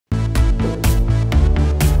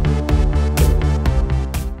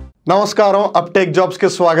నమస్కారం uptake jobs కి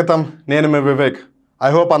స్వాగతం నేను మీ వివేక్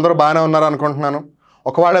ఐ హోప్ అందరూ బాగానే ఉన్నారు అనుకుంటున్నాను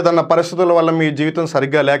ఒకవేళ ఏదన్నా పరిస్థితుల వల్ల మీ జీవితం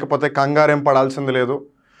సరిగ్గా లేకపోతే కంగారేం పడాల్సింది లేదు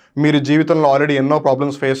మీరు జీవితంలో ఆల్రెడీ ఎన్నో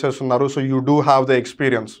ప్రాబ్లమ్స్ ఫేస్ చేస్తున్నారు so you do have the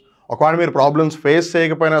experience ఒకవేళ మీరు ప్రాబ్లమ్స్ ఫేస్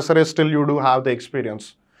చేయకపోయినా సరే still you do have the experience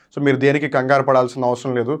so మీరు దేనికి కంగారు పడాల్సిన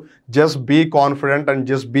అవసరం లేదు just be confident and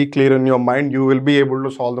just be clear in your mind you will be able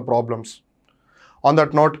to solve the problems on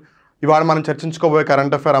that note ఇవాళ మనం చర్చించుకోబోయే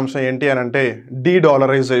కరెంట్ అఫైర్ అంశం ఏంటి అని అంటే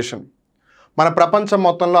డీడాలరైజేషన్ మన ప్రపంచం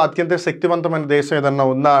మొత్తంలో అత్యంత శక్తివంతమైన దేశం ఏదన్నా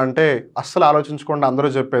ఉందా అంటే అస్సలు ఆలోచించకుండా అందరూ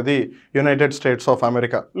చెప్పేది యునైటెడ్ స్టేట్స్ ఆఫ్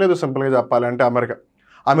అమెరికా లేదు సింపుల్గా చెప్పాలంటే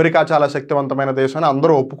అమెరికా చాలా శక్తివంతమైన దేశం అని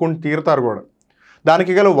అందరూ ఒప్పుకుని తీరుతారు కూడా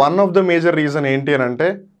దానికి గల one of the major reason ఏంటి అని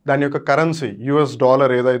అంటే దాని యొక్క కరెన్సీ యుఎస్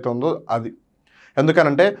డాలర్ ఏదైతే ఉందో అది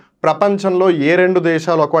ఎందుకనంటే ప్రపంచంలో ఏ రెండు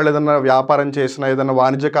దేశాలు ఒకవేళ ఏదైనా వ్యాపారం చేసినా ఏదైనా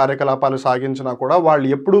వాణిజ్య కార్యకలాపాలు సాగించినా కూడా వాళ్ళు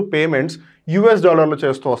ఎప్పుడూ పేమెంట్స్ యుఎస్ డాలర్లు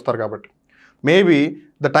చేస్తూ వస్తారు కాబట్టి maybe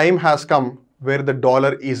the time has come wear the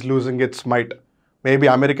dollar is losing it's might maybe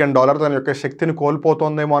American dollar తన యొక్క శక్తిని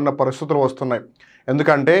కోల్పోతుందేమో అన్న పరిస్థితులు వస్తున్నాయి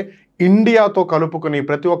ఎందుకంటే ఇండియాతో కలుపుకుని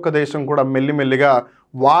ప్రతి ఒక్క దేశం కూడా మెల్లిమెల్లిగా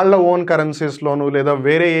వాళ్ళ ఓన్ కరెన్సీస్లోనూ లేదా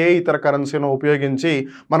వేరే ఏ ఇతర కరెన్సీను ఉపయోగించి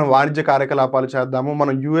మనం వాణిజ్య కార్యకలాపాలు చేద్దాము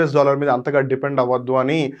మనం యూఎస్ డాలర్ మీద అంతగా డిపెండ్ అవ్వద్దు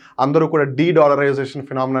అని అందరూ కూడా డీడాలరైజేషన్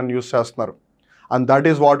ఫినామినాన్ని యూస్ చేస్తున్నారు and that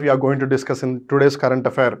is what we are going to discuss in today's current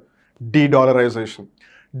affair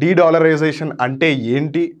de-dollarisation అంటే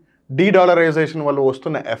ఏంటి డీడాలరైజేషన్ వల్ల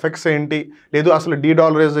వస్తున్న ఎఫెక్ట్స్ ఏంటి లేదు అసలు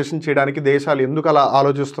డీడాలరైజేషన్ చేయడానికి దేశాలు ఎందుకు అలా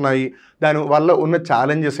ఆలోచిస్తున్నాయి దానివల్ల ఉన్న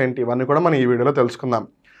ఛాలెంజెస్ ఏంటి ఇవన్నీ కూడా మనం ఈ వీడియోలో తెలుసుకుందాం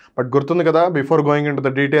బట్ గుర్తుంది కదా before going in to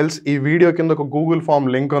the details ఈ వీడియో కింద ఒక గూగుల్ ఫామ్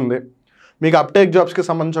లింక్ ఉంది మీకు అప్టేక్ జాబ్స్కి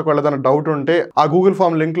సంబంధించి ఒకవేళ ఏదైనా డౌట్ ఉంటే ఆ గూగుల్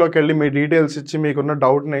ఫామ్ లింక్లోకి వెళ్ళి మీ డీటెయిల్స్ ఇచ్చి మీకున్న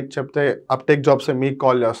డౌట్ని చెప్తే అప్టేక్ జాబ్సే మీకు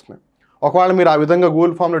కాల్ చేస్తున్నాయి ఒకవేళ మీరు ఆ విధంగా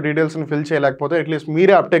గూగుల్ ఫామ్లో డీటెయిల్స్ని ఫిల్ చేయలేకపోతే అట్లీస్ట్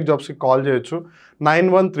మీరే అప్టేక్ జాబ్స్కి కాల్ చేయొచ్చు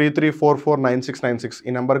 9133449696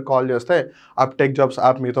 ఈ నెంబర్కి కాల్ చేస్తే అప్టేక్ జాబ్స్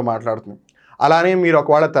యాప్ మీతో మాట్లాడుతుంది అలానే మీరు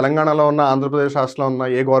ఒకవేళ తెలంగాణలో ఉన్న ఆంధ్రప్రదేశ్ రాష్ట్రంలో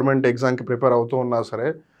ఉన్న ఏ గవర్నమెంట్ ఎగ్జామ్కి ప్రిపేర్ అవుతూ ఉన్నా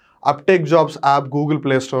సరే uptake jobs app Google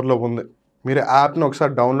play స్టోర్లో ఉంది మీరు యాప్ని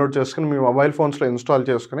ఒకసారి డౌన్లోడ్ చేసుకుని మీ మొబైల్ ఫోన్స్లో ఇన్స్టాల్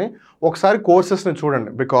చేసుకుని ఒకసారి కోర్సెస్ని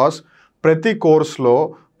చూడండి బికాస్ ప్రతి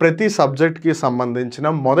కోర్స్లో ప్రతి సబ్జెక్ట్కి సంబంధించిన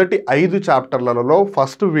మొదటి 5 చాప్టర్లలో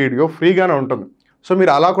ఫస్ట్ వీడియో ఫ్రీగానే ఉంటుంది సో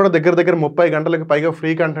మీరు అలా కూడా దగ్గర 30 గంటలకు పైగా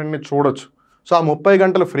ఫ్రీ కంటెంట్ని చూడొచ్చు సో ఆ 30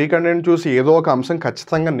 గంటల ఫ్రీ కంటెంట్ చూసి ఏదో ఒక అంశం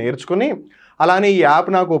ఖచ్చితంగా నేర్చుకుని అలానే ఈ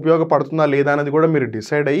యాప్ నాకు ఉపయోగపడుతుందా లేదా అనేది కూడా మీరు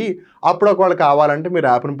డిసైడ్ అయ్యి అప్పుడు ఒకవేళ కావాలంటే మీరు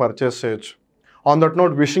యాప్ని పర్చేస్ చేయొచ్చు on that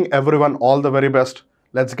note wishing everyone all the very best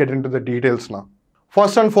let's get in to the details నా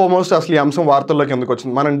ఫస్ట్ అండ్ ఫార్మోస్ట్ అసలు ఈ అంశం వార్తల్లోకి ఎందుకు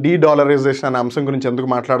వచ్చింది మనం డీడాలరైజేషన్ అనే అంశం గురించి ఎందుకు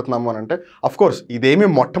మాట్లాడుతున్నాము అని అంటే అఫ్కోర్స్ ఇదేమీ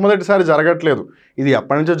మొట్టమొదటిసారి జరగట్లేదు ఇది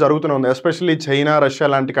ఎప్పటి నుంచో జరుగుతూనే ఉంది ఎస్పెషల్లీ చైనా రష్యా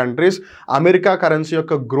లాంటి కంట్రీస్ అమెరికా కరెన్సీ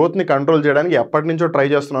యొక్క గ్రోత్ని కంట్రోల్ చేయడానికి ఎప్పటి నుంచో ట్రై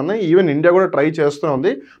చేస్తున్నాయి ఈవెన్ ఇండియా కూడా ట్రై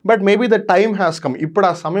చేస్తుంది but maybe the time has come ఇప్పుడు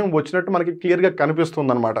ఆ సమయం వచ్చినట్టు మనకి క్లియర్గా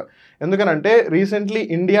కనిపిస్తుంది అనమాట ఎందుకనంటే recently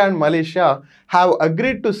India and Malaysia have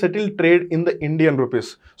agreed to settle trade in the Indian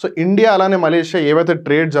rupees so India అలానే మలేషియా ఏవైతే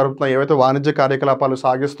ట్రేడ్ జరుగుతున్నాయో ఏవైతే వాణిజ్య కార్యకలాపాలు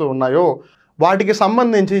సాగిస్తూ ఉన్నాయో వాటికి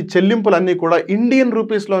సంబంధించి చెల్లింపులన్నీ కూడా ఇండియన్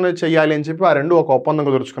రూపీస్లోనే చేయాలి అని చెప్పి ఆ రెండు ఒక ఒప్పందం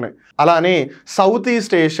కుదుర్చుకున్నాయి అలానే సౌత్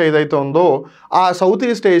ఈస్ట్ ఏషియా ఏదైతే ఉందో ఆ సౌత్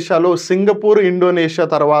ఈస్ట్ ఏషియాలో సింగపూర్ ఇండోనేషియా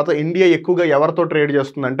తర్వాత ఇండియా ఎక్కువగా ఎవరితో ట్రేడ్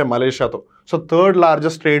చేస్తుందంటే మలేషియాతో so third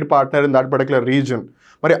largest trade partner in that particular reason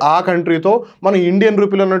మరి ఆ కంట్రీతో మనం ఇండియన్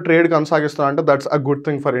రూపీలోనే ట్రేడ్ కొనసాగిస్తున్నాం అంటే that's a good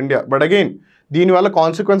thing for India but again దీనివల్ల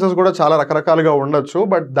కాన్సిక్వెన్సెస్ కూడా చాలా రకరకాలుగా ఉండొచ్చు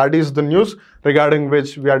but that is the news regarding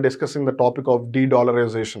which we are discussing the topic of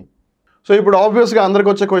de-dollarisation so ఇప్పుడు ఆబ్వియస్గా అందరికి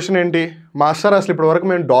వచ్చే క్వశ్చన్ ఏంటి మాస్టర్ అసలు ఇప్పటి వరకు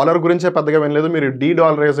మేము డాలర్ గురించే పెద్దగా వినలేదు మీరు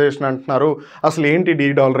డీడాలరైజేషన్ అంటున్నారు అసలు ఏంటి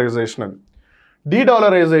డీడాలరైజేషన్ అని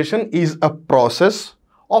de-dollarisation is a process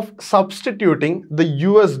of substituting the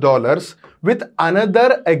US dollars with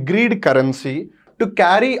another agreed currency to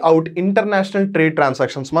carry out international trade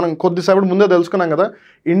transactions మనం కొద్దిసేపటి ముందే తెలుసుకున్నాం కదా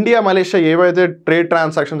ఇండియా మలేషియా ఏవైతే ట్రేడ్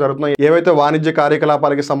ట్రాన్సాక్షన్ జరుగుతున్నాయో ఏవైతే వాణిజ్య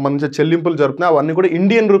కార్యకలాపాలకి సంబంధించి చెల్లింపులు జరుగుతున్నాయో అవన్నీ కూడా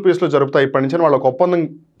ఇండియన్ రూపీస్లో జరుగుతాయి ఇప్పటి నుంచి వాళ్ళు ఒక ఒప్పందం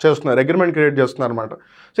చేస్తున్నారు అగ్రిమెంట్ క్రియేట్ చేస్తున్నారు అనమాట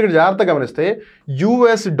సో ఇక్కడ జాగ్రత్తగా గమనిస్తే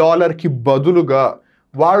యుఎస్ డాలర్కి బదులుగా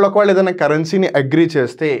వాళ్ళు ఒకవేళ ఏదైనా కరెన్సీని అగ్రీ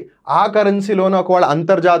చేస్తే ఆ కరెన్సీలోనే ఒకవేళ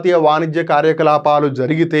అంతర్జాతీయ వాణిజ్య కార్యకలాపాలు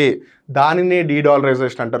జరిగితే దానినే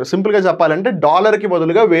డీడాలరైజేషన్ అంటారు సింపుల్గా చెప్పాలంటే డాలర్కి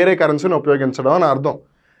బదులుగా వేరే కరెన్సీని ఉపయోగించడం అని అర్థం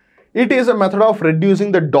it is a method of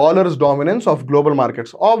reducing the dollars dominance of global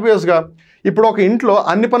markets ఆబ్వియస్గా ఇప్పుడు ఒక ఇంట్లో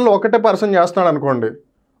అన్ని పనులు ఒకటే పర్సన్ చేస్తున్నాడు అనుకోండి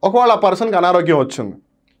ఒకవేళ ఆ పర్సన్కి అనారోగ్యం వచ్చింది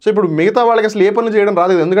సో ఇప్పుడు మిగతా వాళ్ళకి అసలు ఏ పనులు చేయడం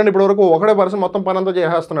రాలేదు ఎందుకంటే ఇప్పటివరకు ఒకటే పర్సన్ మొత్తం పని అంతా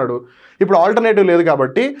చేసేస్తున్నాడు ఇప్పుడు ఆల్టర్నేటివ్ లేదు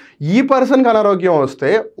కాబట్టి ఈ పర్సన్కి అనారోగ్యం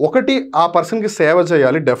వస్తే ఒకటి ఆ పర్సన్కి సేవ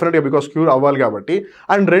చేయాలి డెఫినెట్గా బికాస్ క్యూర్ అవ్వాలి కాబట్టి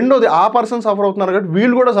అండ్ రెండోది ఆ పర్సన్ సఫర్ అవుతున్నారు కాబట్టి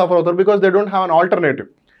వీళ్ళు కూడా సఫర్ అవుతారు because they don't have an alternative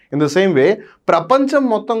in the same way ప్రపంచం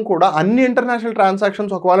మొత్తం కూడా అన్ని ఇంటర్నేషనల్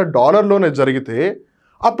ట్రాన్సాక్షన్స్ ఒకవేళ డాలర్లోనే జరిగితే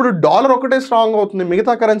అప్పుడు డాలర్ ఒకటే స్ట్రాంగ్ అవుతుంది,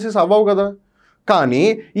 మిగతా కరెన్సీస్ అవ్వవు కదా. కానీ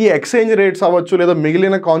ఈ ఎక్స్చేంజ్ రేట్స్ అవ్వచ్చు లేదా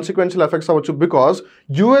మిగిలిన కాన్సిక్వెన్షియల్ ఎఫెక్ట్స్ అవ్వచ్చు, బికాస్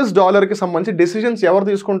యూఎస్ డాలర్కి సంబంధించి డెసిషన్స్ ఎవరు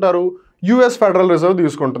తీసుకుంటారు, యూఎస్ ఫెడరల్ రిజర్వ్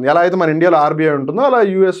తీసుకుంటుంది. ఎలా అయితే మన ఇండియాలో ఆర్బీఐ ఉంటుందో అలా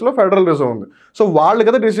యూఎస్లో ఫెడరల్ రిజర్వ్ ఉంది. సో వాళ్ళు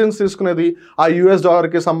కదా డెసిషన్స్ తీసుకునేది. ఆ యూఎస్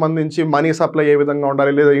డాలర్కి సంబంధించి మనీ సప్లై ఏ విధంగా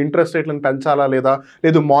ఉండాలి, లేదా ఇంట్రెస్ట్ రేట్లను పెంచాలా లేదా,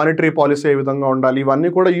 లేదు మానిటరీ పాలసీ ఏ విధంగా ఉండాలి,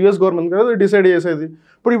 ఇవన్నీ కూడా యూఎస్ గవర్నమెంట్ కదా డిసైడ్ చేసేది.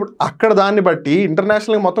 ఇప్పుడు అక్కడ దాన్ని బట్టి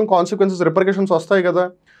ఇంటర్నేషనల్గా మొత్తం కాన్సిక్వెన్సెస్ రిపర్కషన్స్ వస్తాయి కదా.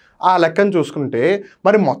 ఆ లెక్కను చూసుకుంటే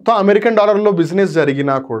మరి మొత్తం అమెరికన్ డాలర్లో బిజినెస్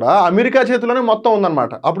జరిగినా కూడా అమెరికా చేతిలోనే మొత్తం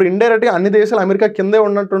ఉందన్నమాట. అప్పుడు ఇండైరెక్ట్గా అన్ని దేశాలు అమెరికా కిందే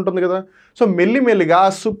ఉన్నట్టు ఉంటుంది కదా. సో మెల్లిమెల్లిగా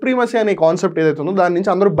సుప్రీమసీ అనే కాన్సెప్ట్ ఏదైతే ఉందో దాని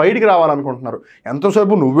నుంచి అందరూ బయటికి రావాలనుకుంటున్నారు.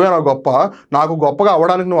 ఎంతసేపు నువ్వే నా గొప్ప, నాకు గొప్పగా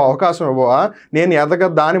అవ్వడానికి నువ్వు అవకాశం ఇవ్వవా, నేను ఎదగ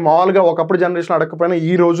దాని మామూలుగా ఒకప్పుడు జనరేషన్ అడగకపోయినా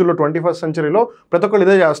ఈ రోజుల్లో 21st centuryలో ప్రతి ఒక్కళ్ళు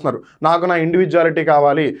ఇదే చేస్తున్నారు. నాకు నా ఇండివిజువాలిటీ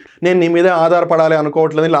కావాలి, నేను నీ మీదే ఆధారపడాలి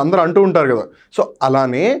అనుకోవట్లేదు ఇలా అందరూ అంటూ ఉంటారు కదా. సో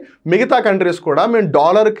అలానే మిగతా కంట్రీస్ కూడా మేము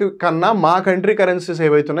డాలర్కి కన్నా మా కంట్రీ కరెన్సీస్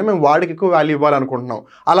ఏవైతున్నాయో మేము వాటికి ఎక్కువ వాల్యూ ఇవ్వాలనుకుంటున్నాం.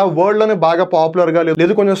 అలా వరల్డ్లోనే బాగా పాపులర్గా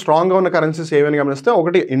లేదు కొంచెం స్ట్రాంగ్గా ఉన్న కరెన్సీస్ ఏవని గమనిస్తే,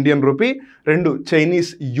 ఒకటి Indian rupee, 2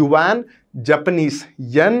 Chinese yuan, Japanese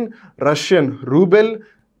N, Russian rouble,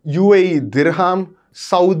 UAE దిర్హామ్,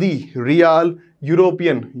 Saudi riyal,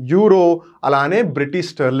 European euro, అలానే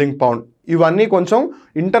బ్రిటిష్ స్టెర్లింగ్ పౌండ్. ఇవన్నీ కొంచెం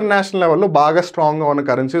ఇంటర్నేషనల్ లెవెల్లో బాగా స్ట్రాంగ్గా ఉన్న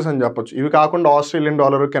కరెన్సీస్ అని చెప్పొచ్చు. ఇవి కాకుండా ఆస్ట్రేలియన్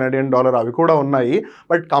డాలర్, కెనడియన్ డాలర్ అవి కూడా ఉన్నాయి.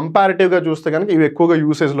 బట్ కంపారిటివ్గా చూస్తే కనుక ఇవి ఎక్కువగా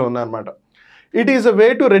యూసేజ్లో ఉన్నాయన్నమాట. It is a way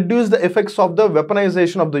to reduce the effects of the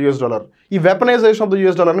weaponisation of the US dollar. ఈ వెపనైజేషన్ ఆఫ్ ద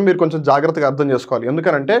యూఎస్ డాలర్ని మీరు కొంచెం జాగ్రత్తగా అర్థం చేసుకోవాలి.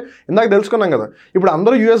 ఎందుకంటే ఇందాక తెలుసుకున్నాం కదా, ఇప్పుడు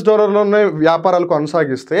అందరూ యూఎస్ డాలర్లోనే వ్యాపారాలు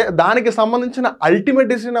కొనసాగిస్తే దానికి సంబంధించిన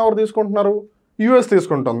అల్టిమేట్ డిసిజన్ ఎవరు తీసుకుంటున్నారు, యూఎస్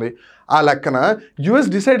తీసుకుంటుంది. ఆ లెక్కన యూఎస్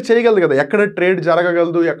డిసైడ్ చేయగలదు కదా ఎక్కడ ట్రేడ్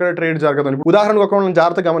జరగగలదు, ఎక్కడ ట్రేడ్ జరగదు. ఉదాహరణకు ఒకవేళ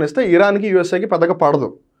జాగ్రత్తగా గమనిస్తే ఇరాన్కి యూఎస్ఏకి పెద్దగా పడదు.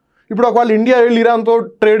 ఇప్పుడు ఒకవేళ ఇండియా వెళ్ళి ఇరాన్తో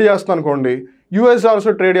ట్రేడ్ చేస్తుంది అనుకోండి, యూఎస్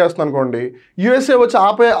ఆల్సో ట్రేడ్ చేస్తుంది అనుకోండి, యూఎస్ఏ వచ్చి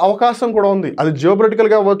ఆపే అవకాశం కూడా ఉంది. అది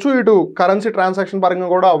జియోపొలిటికల్గా అవ్వచ్చు, ఇటు కరెన్సీ ట్రాన్సాక్షన్ పరంగా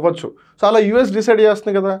కూడా అవ్వచ్చు. సో అలా యూఎస్ డిసైడ్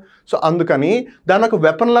చేస్తుంది కదా. సో అందుకని దాన్ని ఒక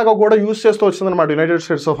వెపన్ లాగా కూడా యూస్ చేస్తూ వచ్చిందన్నమాట United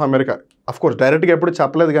states of America. Of course డైరెక్ట్గా ఎప్పుడు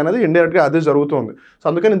చెప్పలేదు కానీ అది ఇండైరెక్ట్గా అదే జరుగుతుంది. సో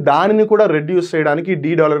అందుకని దానిని కూడా రెడ్యూస్ చేయడానికి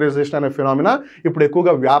డీడాలరైజేషన్ అనే ఫినామినా ఇప్పుడు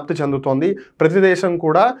ఎక్కువగా వ్యాప్తి చెందుతోంది. ప్రతి దేశం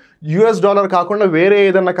కూడా యూఎస్ డాలర్ కాకుండా వేరే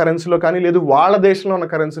ఏదైనా కరెన్సీలో కానీ లేదు వాళ్ళ దేశంలో ఉన్న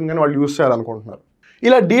కరెన్సీని కానీ వాళ్ళు యూస్ చేయాలనుకుంటున్నారు.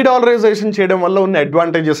 ఇలా డీడాలరైజేషన్ చేయడం వల్ల ఉన్న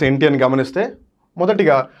అడ్వాంటేజెస్ ఏంటి అని గమనిస్తే,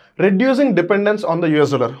 మొదటిగా reducing dependence on the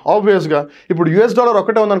US dollar. ఆబ్వియస్గా ఇప్పుడు యూఎస్ డాలర్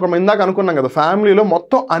ఒకటే ఉందనుకో, ఇందాక అనుకున్నాం కదా ఫ్యామిలీలో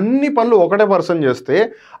మొత్తం అన్ని పనులు ఒకటే పర్సన్ చేస్తే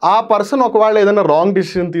ఆ పర్సన్ ఒకవేళ ఏదైనా రాంగ్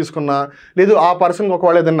డిసిషన్ తీసుకున్నా లేదు ఆ పర్సన్కి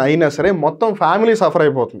ఒకవేళ ఏదైనా అయినా సరే మొత్తం ఫ్యామిలీ సఫర్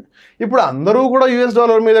అయిపోతుంది. ఇప్పుడు అందరూ కూడా యూఎస్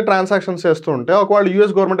డాలర్ మీద ట్రాన్సాక్షన్స్ చేస్తూ ఉంటే ఒకవేళ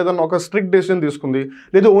యూఎస్ గవర్నమెంట్ ఏదైనా ఒక స్ట్రిక్ట్ డిసిషన్ తీసుకుంది,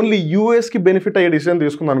 లేదు ఓన్లీ యూఎస్కి బెనిఫిట్ అయ్యే డిసిషన్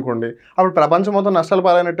తీసుకుంది అనుకోండి, అప్పుడు ప్రపంచం మొత్తం నష్టాలు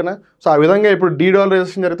పాలైనట్టునా. సో ఆ విధంగా ఇప్పుడు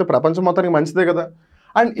డీడాలరైజేషన్ జరిగితే ప్రపంచం మొత్తానికి మంచిదే కదా.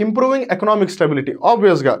 And improving economic stability.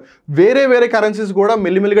 ఆబ్వియస్గా వేరే కరెన్సీస్ కూడా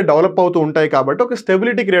మెల్లిమెల్లిగా డెవలప్ అవుతూ ఉంటాయి కాబట్టి ఒక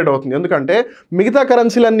స్టెబిలిటీ క్రియేట్ అవుతుంది. ఎందుకంటే మిగతా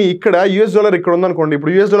కరెన్సీలన్నీ ఇక్కడ యూఎస్ డాలర్ ఇక్కడ ఉందనుకోండి,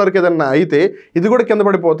 ఇప్పుడు యూఎస్ డాలర్కి ఏదైనా అయితే ఇది కూడా కింద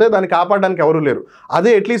పడిపోతే దాన్ని కాపాడడానికి ఎవరు లేరు.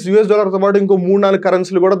 అదే అట్లీస్ట్ యూఎస్ డాలర్తో పాటు ఇంకో 3-4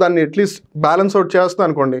 కరెన్సీలు కూడా దాన్ని అట్లీస్ట్ బ్యాలెన్స్ అవుట్ చేస్తుంది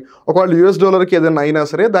అనుకోండి, ఒకవేళ యూఎస్ డాలర్కి ఏదైనా అయినా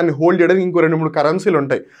సరే దాన్ని హోల్డ్ చేయడానికి ఇంకో 2-3 కరెన్సీలు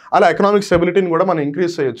ఉంటాయి. అలా ఎకనామిక్ స్టెబిలిటీని కూడా మనం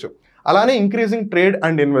ఇంక్రీజ్ చేయొచ్చు. అలానే increasing trade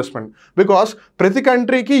and investment. Because ప్రతి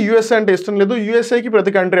కంట్రీకి యూఎస్ఏ అంటే ఇష్టం లేదు, యూఎస్ఏకి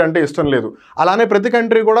ప్రతి కంట్రీ అంటే ఇష్టం లేదు. అలానే ప్రతి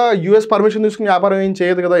కంట్రీ కూడా యూఎస్ పర్మిషన్ తీసుకుని వ్యాపారం ఏం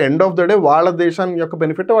చేయదు కదా. ఎండ్ ఆఫ్ ద డే వాళ్ళ దేశాన్ని యొక్క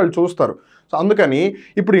బెనిఫిట్ వాళ్ళు చూస్తారు. సో అందుకని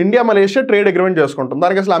ఇప్పుడు ఇండియా మలేషియా ట్రేడ్ అగ్రిమెంట్ చేసుకుంటాం,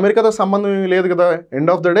 దానికి అసలు అమెరికాతో సంబంధం ఏమీ లేదు కదా.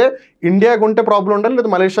 ఎండ్ ఆఫ్ ద డే ఇండియాకి ఉంటే ప్రాబ్లం ఉండాలి,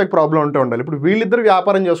 లేదా మలేషియాకి ప్రాబ్లం ఉంటే ఉండాలి. ఇప్పుడు వీళ్ళిద్దరు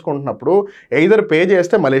వ్యాపారం చేసుకుంటున్నప్పుడు ఎయిదర్ పే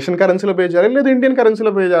చేస్తే మలేషియన్ కరెన్సీలో పే చేయాలి, లేదా ఇండియన్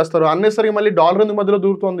కరెన్సీలో పే చేస్తారు. అన్నెసరిగా మళ్ళీ డాలర్ ఎందుకు మధ్యలో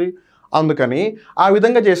దూరుతుంది. అందుకని ఆ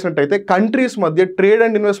విధంగా చేసినట్టయితే కంట్రీస్ మధ్య ట్రేడ్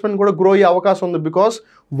అండ్ ఇన్వెస్ట్మెంట్ కూడా గ్రో అయ్యే అవకాశం ఉంది. బికాస్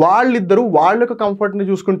వాళ్ళిద్దరూ వాళ్ళ యొక్క కంఫర్ట్ని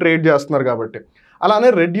చూసుకుని ట్రేడ్ చేస్తున్నారు కాబట్టి. అలానే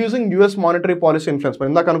reducing US monetary policy influence. మనం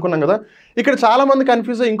ఇందాక అనుకున్నాం కదా. ఇక్కడ చాలామంది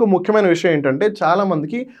కన్ఫ్యూజ్ అయ్యి ఇంకో ముఖ్యమైన విషయం ఏంటంటే,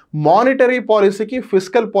 చాలామందికి మానిటరీ పాలసీకి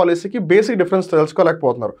ఫిస్కల్ పాలసీకి బేసిక్ డిఫరెన్స్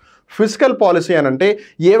తెలుసుకోలేకపోతున్నారు. ఫిస్కల్ పాలసీ అని అంటే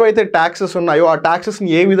ఏవైతే ట్యాక్సెస్ ఉన్నాయో ఆ ట్యాక్సెస్ని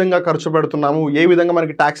ఏ విధంగా ఖర్చు పెడుతున్నాము, ఏ విధంగా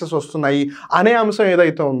మనకి ట్యాక్సెస్ వస్తున్నాయి అనే అంశం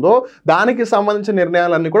ఏదైతే ఉందో దానికి సంబంధించిన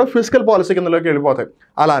నిర్ణయాలన్నీ కూడా ఫిస్కల్ పాలసీ కిందలోకి వెళ్ళిపోతాయి.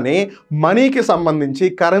 అలానే మనీకి సంబంధించి,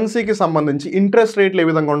 కరెన్సీకి సంబంధించి ఇంట్రెస్ట్ రేట్లు ఏ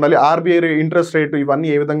విధంగా ఉండాలి, ఆర్బీఐ ఇంట్రెస్ట్ రేటు ఇవన్నీ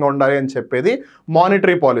ఏ విధంగా ఉండాలి అని చెప్పేది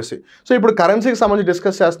మానిటరీ పాలసీ. సో ఇప్పుడు కరెన్సీకి సంబంధించి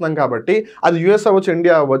డిస్కస్ చేస్తున్నాం కాబట్టి అది యూఎస్ అవ్వచ్చు,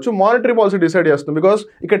 ఇండియా అవ్వచ్చు, మానిటరీ పాలసీ డిసైడ్ చేస్తుంది. బికాస్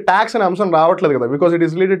ఇక్కడ ట్యాక్స్ అనే అంశం రావట్లేదు కదా, because it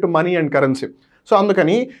is related to money and currency. So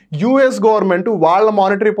అందుకని యూఎస్ గవర్నమెంట్ వాళ్ళ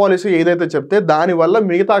మానిటరీ పాలసీ ఏదైతే చెప్తే దానివల్ల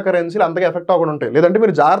మిగతా కరెన్సీలు అంతగా ఎఫెక్ట్ అవ్వకుండా ఉంటాయి. లేదంటే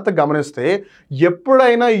మీరు జాగ్రత్తగా గమనిస్తే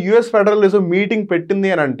ఎప్పుడైనా యూఎస్ ఫెడరల్ రిజర్వ్ మీటింగ్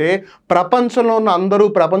పెట్టింది అని అంటే ప్రపంచంలో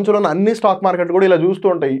ఉన్న అన్ని స్టాక్ మార్కెట్ కూడా ఇలా చూస్తూ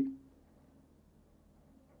ఉంటాయి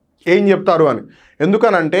ఏం చెప్తారు అని.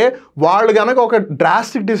 ఎందుకనంటే వాళ్ళు కనుక ఒక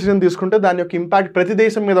డ్రాస్టిక్ డిసిజన్ తీసుకుంటే దాని యొక్క ఇంపాక్ట్ ప్రతి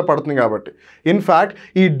దేశం మీద పడుతుంది కాబట్టి. ఇన్ఫ్యాక్ట్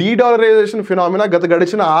ఈ డీడాలరైజేషన్ ఫినామినా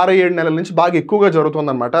గడిచిన 6-7 నెలల నుంచి బాగా ఎక్కువగా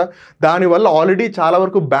జరుగుతుందన్నమాట. దానివల్ల ఆల్రెడీ చాలా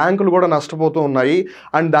వరకు బ్యాంకులు కూడా నష్టపోతూ ఉన్నాయి.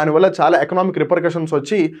 అండ్ దానివల్ల చాలా ఎకనామిక్ రిపర్కషన్స్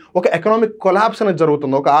వచ్చి ఒక ఎకనామిక్ కొలాప్స్ అనేది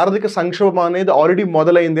జరుగుతుంది. ఒక ఆర్థిక సంక్షోభం అనేది ఆల్రెడీ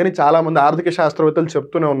మొదలైంది అని చాలామంది ఆర్థిక శాస్త్రవేత్తలు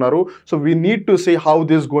చెప్తూనే ఉన్నారు. So we need to see how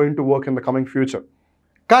this going to work in the coming future.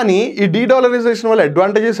 కానీ ఈ డీడాలరైజేషన్ వల్ల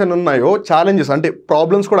అడ్వాంటేజెస్ ఎన్ని ఉన్నాయో ఛాలెంజెస్ అంటే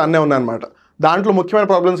ప్రాబ్లమ్స్ కూడా అన్నీ ఉన్నాయన్నమాట. దాంట్లో ముఖ్యమైన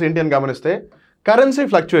ప్రాబ్లమ్స్ ఏంటి అని గమనిస్తే కరెన్సీ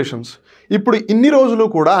ఫ్లక్చుయేషన్స్. ఇప్పుడు ఇన్ని రోజులు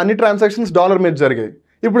కూడా అన్ని ట్రాన్సాక్షన్స్ డాలర్ మీద జరిగాయి.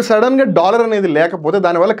 ఇప్పుడు సడన్గా డాలర్ అనేది లేకపోతే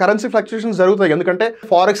దానివల్ల కరెన్సీ ఫ్లక్చుయేషన్స్ జరుగుతాయి. ఎందుకంటే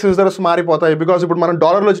ఫారెక్స్ రిజర్వ్స్ మారిపోతాయి. బికాస్ ఇప్పుడు మనం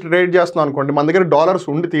డాలర్లో ట్రేడ్ చేస్తున్నాం అనుకోండి, మన దగ్గర డాలర్స్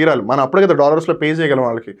ఉండి తీరాలి, మనం అప్పుడే కదా డాలర్స్లో పే చేయగలం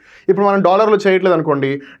వాళ్ళకి. ఇప్పుడు మనం డాలర్లో చేయట్లేదు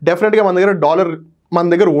అనుకోండి, డెఫినెట్గా మన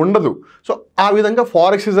దగ్గర ఉండదు. సో ఆ విధంగా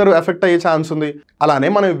ఫారెక్స్ రిజర్వ్ ఎఫెక్ట్ అయ్యే ఛాన్స్ ఉంది. అలానే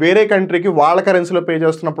మనం వేరే కంట్రీకి వాళ్ళ కరెన్సీలో పే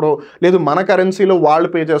చేస్తున్నప్పుడు లేదు మన కరెన్సీలో వాళ్ళు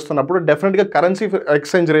పే చేస్తున్నప్పుడు డెఫినెట్గా కరెన్సీ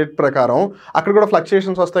ఎక్స్చేంజ్ రేట్ ప్రకారం అక్కడ కూడా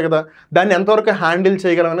ఫ్లక్చుయేషన్స్ వస్తాయి కదా. దాన్ని ఎంతవరకు హ్యాండిల్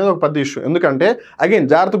చేయగలం అనేది ఒక పెద్ద ఇష్యూ. ఎందుకంటే అగైన్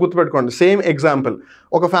జాగ్రత్త గుర్తుపెట్టుకోండి, సేమ్ ఎగ్జాంపుల్,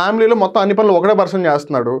 ఒక ఫ్యామిలీలో మొత్తం అన్ని పనులు ఒకటే పర్సన్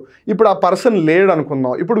చేస్తున్నాడు. ఇప్పుడు ఆ పర్సన్ లేడు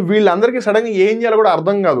అనుకుందాం. ఇప్పుడు వీళ్ళందరికీ సడన్గా ఏం చేయాలో కూడా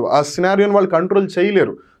అర్థం కాదు. ఆ సినారియోని వాళ్ళు కంట్రోల్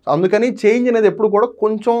చేయలేరు. అందుకని చేంజ్ అనేది ఎప్పుడు కూడా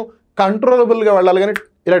కొంచెం కంట్రోలబుల్గా వెళ్ళాలి, కానీ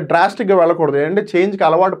ఇలా డ్రాస్టిక్గా వెళ్ళకూడదు. అంటే చేంజ్కి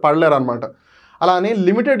అలవాటు పడలేరు అనమాట. అలానే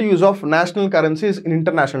limited use of national currencies in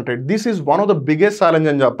international trade, this is one of the biggest challenge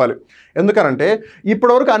అని చెప్పాలి. ఎందుకనంటే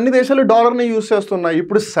ఇప్పటివరకు అన్ని దేశాలు డాలర్ని యూజ్ చేస్తున్నాయి.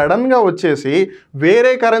 ఇప్పుడు సడన్గా వచ్చేసి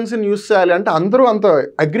వేరే కరెన్సీని యూజ్ చేయాలి అంటే అందరూ అంత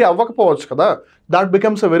అగ్రి అవ్వకపోవచ్చు కదా. That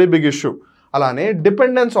becomes a very big issue. అలానే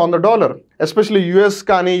dependence on the dollar, especially US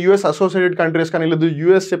కానీ యూఎస్ అసోసియేటెడ్ కంట్రీస్ కానీ లేదు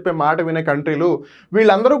యూఎస్ చెప్పే మాట వినే కంట్రీలు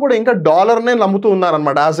వీళ్ళందరూ కూడా ఇంకా డాలర్నే నమ్ముతూ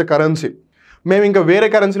ఉన్నారనమాట యాజ్ ఎ కరెన్సీ. మేము ఇంకా వేరే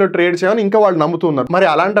కరెన్సీలో ట్రేడ్ చేయాలని ఇంకా వాళ్ళు నమ్ముతూ ఉన్నారు. మరి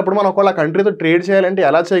అలాంటప్పుడు మనం ఒకవేళ కంట్రీతో ట్రేడ్ చేయాలంటే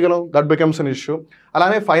ఎలా చేయగలం? That becomes an issue.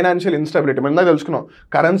 అలానే ఫైనాన్షియల్ ఇన్స్టెబిలిటీ, మనం ఇందాక తెలుసుకున్నాం,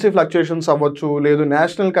 కరెన్సీ ఫ్లక్చుయేషన్స్ అవ్వచ్చు, లేదు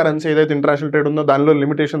నేషనల్ కరెన్సీ ఏదైతే ఇంటర్నేషనల్ ట్రేడ్ ఉందో దానిలో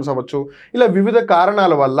లిమిటేషన్స్ అవ్వచ్చు. ఇలా వివిధ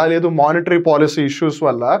కారణాల వల్ల లేదు మానిటరీ పాలసీ ఇష్యూస్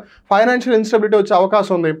వల్ల ఫైనాన్షియల్ ఇన్స్టెబిలిటీ వచ్చే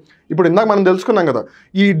అవకాశం ఉంది. ఇప్పుడు ఇందాక మనం తెలుసుకున్నాం కదా,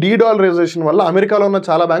 ఈ డీడాలరైజేషన్ వల్ల అమెరికాలో ఉన్న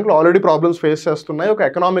చాలా బ్యాంకులు ఆల్రెడీ ప్రాబ్లమ్స్ ఫేస్ చేస్తున్నాయి. ఒక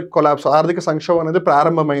ఎకనామిక్ కొలాప్స్, ఆర్థిక సంక్షోభం అనేది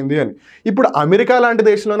ప్రారంభమైంది అని. ఇప్పుడు అమెరికా లాంటి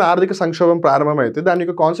దేశంలోనే ఆర్థిక సంక్షోభం ప్రారంభమైతే దాని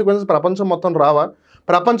యొక్క కాన్సిక్వెన్సెస్ ప్రపంచం మొత్తం రావా?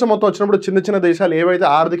 ప్రపంచం మొత్తం వచ్చినప్పుడు చిన్న చిన్న దేశాలు ఏవైతే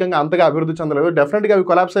ఆర్థికంగా అంతగా అభివృద్ధి చెందలేదో డెఫినెట్గా అవి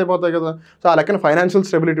కొలాప్స్ అయిపోతాయి కదా. సో ఆ లెక్కన ఫైనాన్షియల్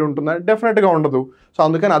స్టెబిలిటీ ఉంటుందా? డెఫినెట్గా ఉండదు. సో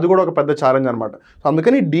అందుకని అది కూడా ఒక పెద్ద ఛాలెంజ్ అనమాట. సో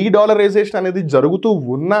అందుకని డీడాలరైజేషన్ అనేది జరుగుతూ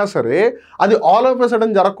ఉన్నా సరే అది ఆల్ ఆఫ్ ఎ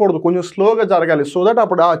సడన్ జరగకూడదు, కొంచెం స్లోగా జరగాలి. సో దట్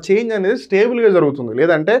అప్పుడు ఆ చేంజ్ అనేది స్టేబుల్గా జరుగుతుంది.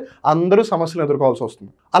 లేదంటే అందరూ సమస్యలు ఎదుర్కోవాల్సి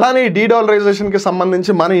వస్తుంది. అలానే ఈ డీడాలరైజేషన్కి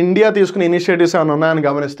సంబంధించి మన ఇండియా తీసుకునే ఇనిషియేటివ్స్ ఏమైనా ఉన్నాయని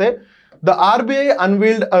గమనిస్తే the RBI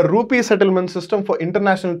unveiled a rupee settlement system for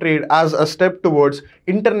international trade as a step towards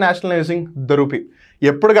internationalizing the rupee.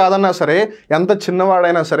 ఎప్పుడు కాదన్నా సరే, ఎంత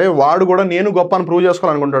చిన్నవాడైనా సరే వాడు కూడా నేను గొప్ప అని ప్రూవ్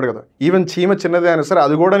చేసుకోవాలనుకుంటాడు కదా. ఈవెన్ చీమ చిన్నదే అయినా సరే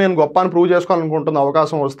అది కూడా నేను గొప్ప అని ప్రూవ్ చేసుకోవాలనుకుంటుంది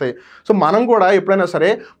అవకాశం వస్తే. సో మనం కూడా ఎప్పుడైనా సరే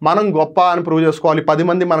మనం గొప్ప అని ప్రూవ్ చేసుకోవాలి, 10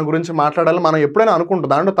 మంది మన గురించి మాట్లాడాలి మనం ఎప్పుడైనా అనుకుంటాం,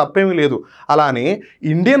 దాంట్లో తప్పేమీ లేదు. అలానే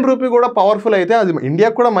ఇండియన్ రూపీ కూడా పవర్ఫుల్ అయితే అది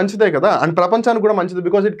ఇండియాకు కూడా మంచిదే కదా, అండ్ ప్రపంచానికి కూడా మంచిది,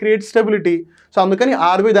 because it create stability. So అందుకని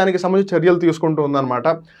ఆర్బీఐ దానికి సంబంధించి చర్యలు తీసుకుంటూ ఉందన్నమాట.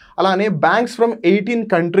 అలానే banks from 18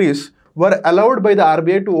 countries were allowed by the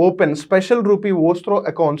RBI to open special rupee Vostro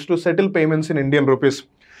accounts to settle payments in Indian rupees.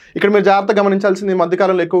 ఇక్కడ మీరు జాగ్రత్తగా గమనించాల్సింది, ఈ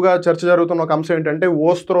మధ్యకాలంలో ఎక్కువగా చర్చ జరుగుతున్న ఒక అంశం ఏంటంటే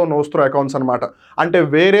నోస్త్రో అకౌంట్స్ అనమాట. అంటే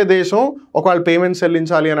వేరే దేశం ఒకవేళ పేమెంట్స్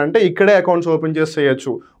చెల్లించాలి అని అంటే ఇక్కడే అకౌంట్స్ ఓపెన్ చేసి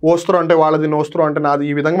చేయొచ్చు. ఓస్త్రో అంటే వాళ్ళది, నోస్త్రో అంటే నాది.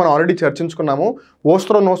 ఈ విధంగా మనం ఆల్రెడీ చర్చించుకున్నాము.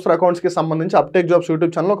 నోస్త్రో అకౌంట్స్కి సంబంధించి అప్టేక్ జాబ్స్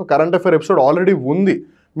యూట్యూబ్ ఛానల్ ఒక కరెంట్ అఫేర్ ఎపిసోడ్ ఆల్రెడీ ఉంది.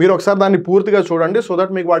 మీరు ఒకసారి దాన్ని పూర్తిగా చూడండి, సో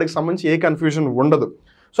దట్ మీకు వాటికి సంబంధించి ఏ కన్ఫ్యూజన్ ఉండదు.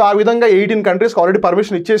 సో ఆ విధంగా 18 countries ఆల్రెడీ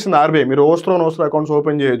పర్మిషన్ ఇచ్చేసింది ఆర్బీఐ, మీరు నోస్త్రో అకౌంట్స్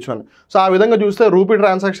ఓపెన్ చేయొచ్చు అని. సో ఆ విధంగా చూస్తే రూపీ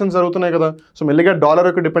ట్రాన్సాక్షన్స్ జరుగుతున్నాయి కదా. సో మెల్లిగా డాలర్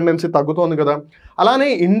యొక్క డిపెండెన్సీ తగ్గుతోంది కదా. అలానే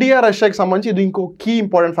ఇండియా రష్యాకి సంబంధించి ఇది ఇంకో కీ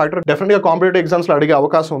ఇంపార్టెంట్ ఫ్యాక్టర్, డెఫినెట్గా కాంపిటేటివ్ ఎగ్జామ్స్లో అడిగే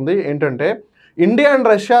అవకాశం ఉంది. ఏంటంటే India and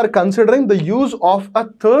Russia are considering the use of a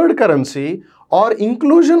third currency or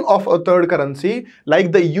inclusion of a third currency like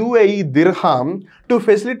the UAE dirham to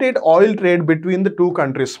facilitate oil trade between the two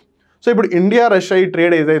countries. So ఇప్పుడు India Russia ఈ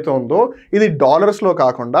trade ఏదైతే ఉందో ఇది డాలర్స్లో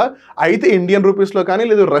కాకుండా అయితే Indian రూపీస్లో కానీ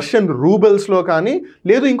లేదు రష్యన్ రూబెల్స్లో కానీ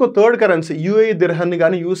లేదు ఇంకో థర్డ్ కరెన్సీ యూఏఈ దిర్హాన్ని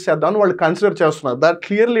కానీ యూజ్ చేద్దామని వాళ్ళు కన్సిడర్ చేస్తున్నారు. That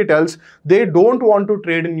clearly tells they don't want to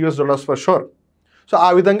trade in US dollars for sure. So ఆ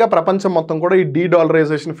విధంగా ప్రపంచం మొత్తం కూడా ఈ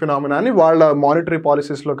డీడాలరైజేషన్ ఫినామినాని వాళ్ళ మానిటరీ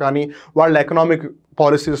పాలసీస్లో కానీ వాళ్ళ ఎకనామిక్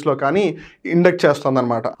పాలసీస్లో కానీ ఇండెక్ట్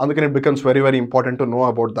చేస్తుందన్నమాట. అందుకని it becomes very very important to know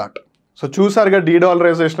about that. So చూసారుగా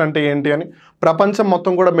డీడాలరైజేషన్ అంటే ఏంటి అని. ప్రపంచం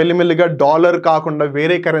మొత్తం కూడా మెల్లిమెల్లిగా డాలర్ కాకుండా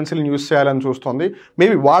వేరే కరెన్సీని యూస్ చేయాలని చూస్తుంది.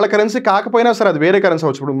 మేబీ వాళ్ళ కరెన్సీ కాకపోయినా సరే అది వేరే కరెన్సీ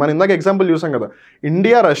అవచ్చు. ఇప్పుడు మనం ఇందాక ఎగ్జాంపుల్ చూసాం కదా,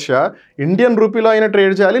 ఇండియా రష్యా ఇండియన్ రూపీలో అయినా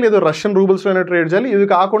ట్రేడ్ చేయాలి, లేదా రష్యన్ రూబుల్స్లో అయినా ట్రేడ్ చేయాలి. ఇది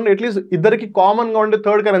కాకుండా అట్లీస్ట్ ఇద్దరికి కామన్గా ఉండే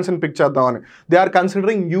థర్డ్ కరెన్సీని పిక్ చేద్దామని they are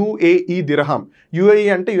considering UAE దిర్హం. UAE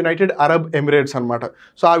అంటే యునైటెడ్ అరబ్ ఎమిరేట్స్ అనమాట.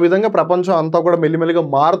 సో ఆ విధంగా ప్రపంచం అంతా కూడా మెల్లిమెల్లిగా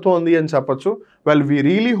మారుతోంది అని చెప్పొచ్చు. Well we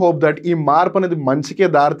really hope that ఈ మార్పు అనేది మంచికే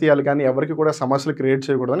దారితీయాలి కానీ ఎవరికి కూడా సమస్యలు క్రియేట్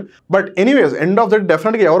చేయకూడదని. But anyways end of that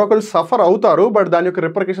డెఫినెట్గా ఎవరో ఒకరు సఫర్ అవుతారు. బట్ దాని యొక్క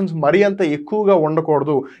రిపర్కషన్స్ మరీ అంత ఎక్కువగా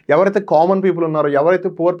ఉండకూడదు. ఎవరైతే కామన్ పీపుల్ ఉన్నారో, ఎవరైతే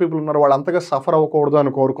పూర్ పీపుల్ ఉన్నారో వాళ్ళు అంతగా సఫర్ అవ్వకూడదు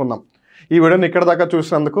అని కోరుకుందాం. ఈ వీడియోని ఇక్కడ దాకా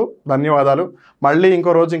చూసినందుకు ధన్యవాదాలు. మళ్ళీ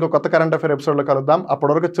ఇంకో రోజు ఇంకో కొత్త కరెంట్ అఫేర్ ఎపిసోడ్లో కలుద్దాం.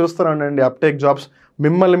 అప్పటివరకు చూస్తూనండి అప్టేక్ జాబ్స్.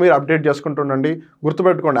 మిమ్మల్ని మీరు అప్డేట్ చేసుకుంటుండండి.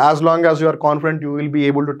 గుర్తుపెట్టుకోండి, as long as you are confident you will be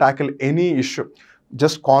able to tackle any issue.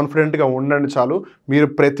 Just కాన్ఫిడెంట్గా ఉండండి చాలు. మీరు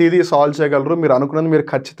ప్రతిదీ సాల్వ్ చేయగలరు. మీరు అనుకున్నది మీరు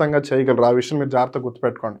ఖచ్చితంగా చేయగలరు. ఆ విషయం మీరు జాగ్రత్తగా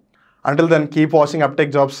గుర్తుపెట్టుకోండి. Until then keep watching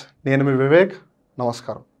uptake jobs. నేను మీ వివేక్.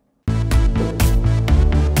 నమస్కారం.